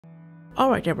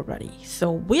Alright everybody,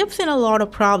 so we have seen a lot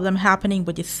of problem happening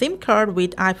with the SIM card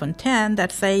with iPhone 10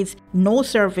 that says no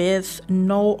service,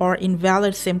 no or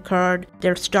invalid SIM card,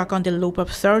 they're stuck on the loop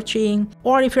of searching,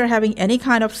 or if you're having any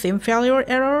kind of SIM failure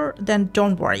error, then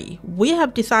don't worry. We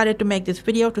have decided to make this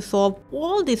video to solve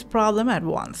all these problems at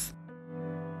once.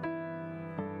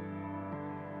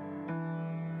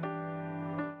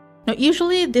 Now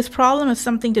usually this problem has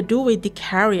something to do with the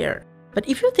carrier. But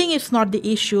if you think it's not the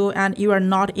issue and you are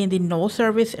not in the no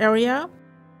service area,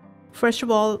 first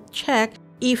of all, check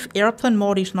if airplane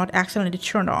mode is not accidentally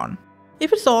turned on.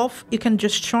 If it's off, you can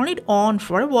just turn it on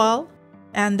for a while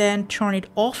and then turn it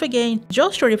off again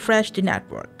just to refresh the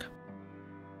network.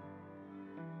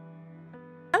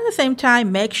 At the same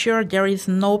time, make sure there is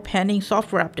no pending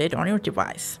software update on your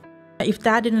device. If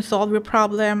that didn't solve your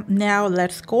problem, now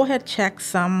let's go ahead and check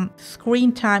some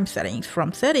screen time settings.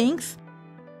 From settings,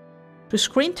 to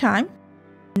screen time,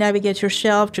 navigate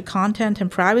yourself to content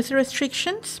and privacy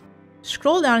restrictions.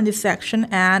 Scroll down in this section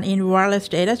and in wireless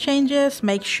data changes,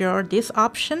 make sure this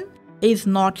option is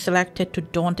not selected to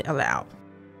don't allow.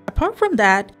 Apart from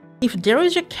that, if there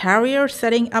is a carrier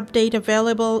setting update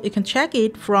available, you can check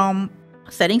it from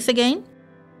settings again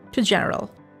to general.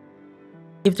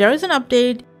 If there is an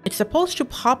update, it's supposed to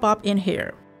pop up in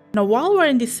here. Now while we're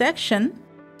in this section,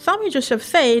 some users have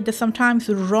said that sometimes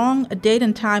the wrong date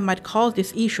and time might cause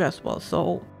this issue as well.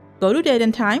 So go to date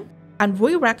and time, and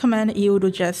we recommend you to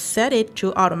just set it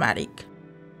to automatic.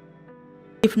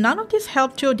 If none of this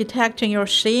helped you detecting your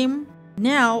SIM,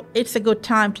 now it's a good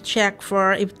time to check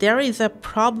for if there is a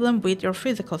problem with your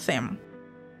physical SIM.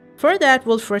 For that,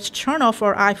 we'll first turn off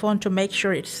our iPhone to make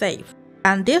sure it's safe.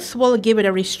 And this will give it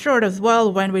a restart as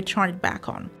well when we turn it back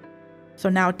on. So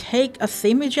now take a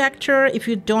SIM ejector. If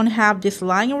you don't have this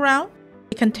lying around,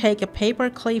 you can take a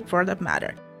paper clip for that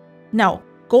matter. Now,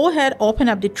 go ahead, open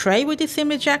up the tray with the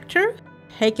SIM ejector,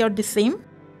 take out the SIM,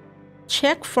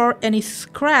 check for any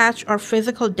scratch or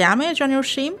physical damage on your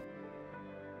SIM,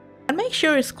 and make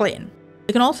sure it's clean.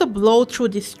 You can also blow through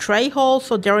this tray hole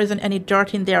so there isn't any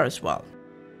dirt in there as well.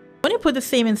 When you put the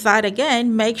SIM inside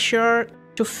again, make sure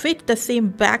to fit the SIM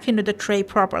back into the tray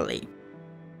properly,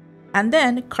 and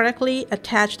then correctly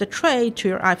attach the tray to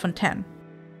your iPhone 10.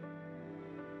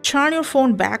 Turn your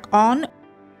phone back on,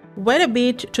 wait a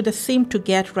bit to the SIM to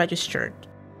get registered.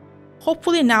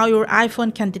 Hopefully now your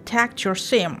iPhone can detect your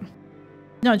SIM.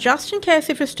 Now just in case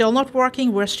if it's still not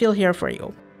working, we're still here for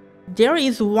you. There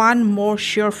is one more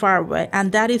surefire way,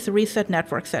 and that is reset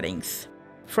network settings.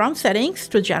 From settings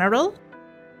to general,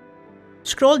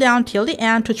 scroll down till the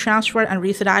end to transfer and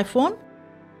reset iPhone.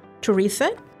 To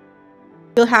reset,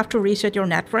 you'll have to reset your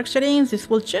network settings. This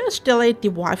will just delete the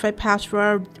Wi-Fi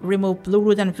password, remove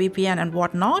Bluetooth and VPN and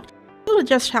whatnot. You'll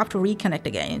just have to reconnect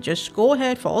again. Just go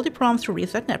ahead, follow the prompts to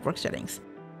reset network settings.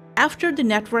 After the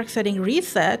network setting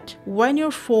reset, when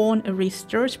your phone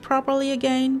restarts properly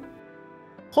again,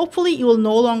 hopefully you will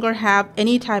no longer have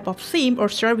any type of SIM or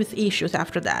service issues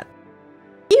after that.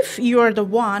 If you are the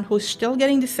one who's still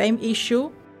getting the same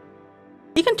issue,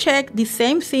 you can check the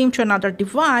same SIM to another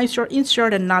device or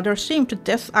insert another SIM to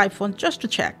this iPhone just to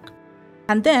check.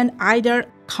 And then either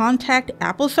contact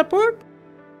Apple support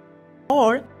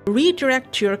or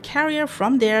redirect to your carrier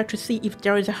from there to see if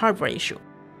there is a hardware issue.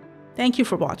 Thank you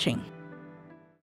for watching.